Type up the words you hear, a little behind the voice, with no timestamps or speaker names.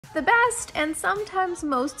The best and sometimes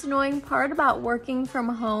most annoying part about working from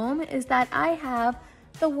home is that I have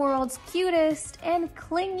the world's cutest and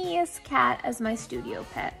clingiest cat as my studio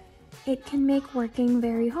pet. It can make working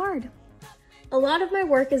very hard. A lot of my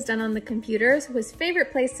work is done on the computer, so his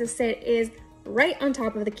favorite place to sit is right on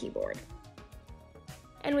top of the keyboard.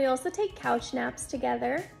 And we also take couch naps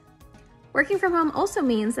together. Working from home also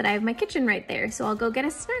means that I have my kitchen right there, so I'll go get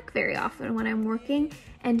a snack very often when I'm working.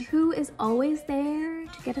 And who is always there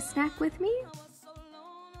to get a snack with me?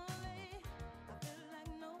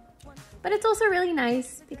 But it's also really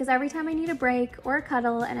nice because every time I need a break or a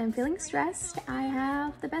cuddle and I'm feeling stressed, I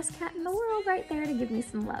have the best cat in the world right there to give me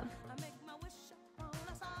some love.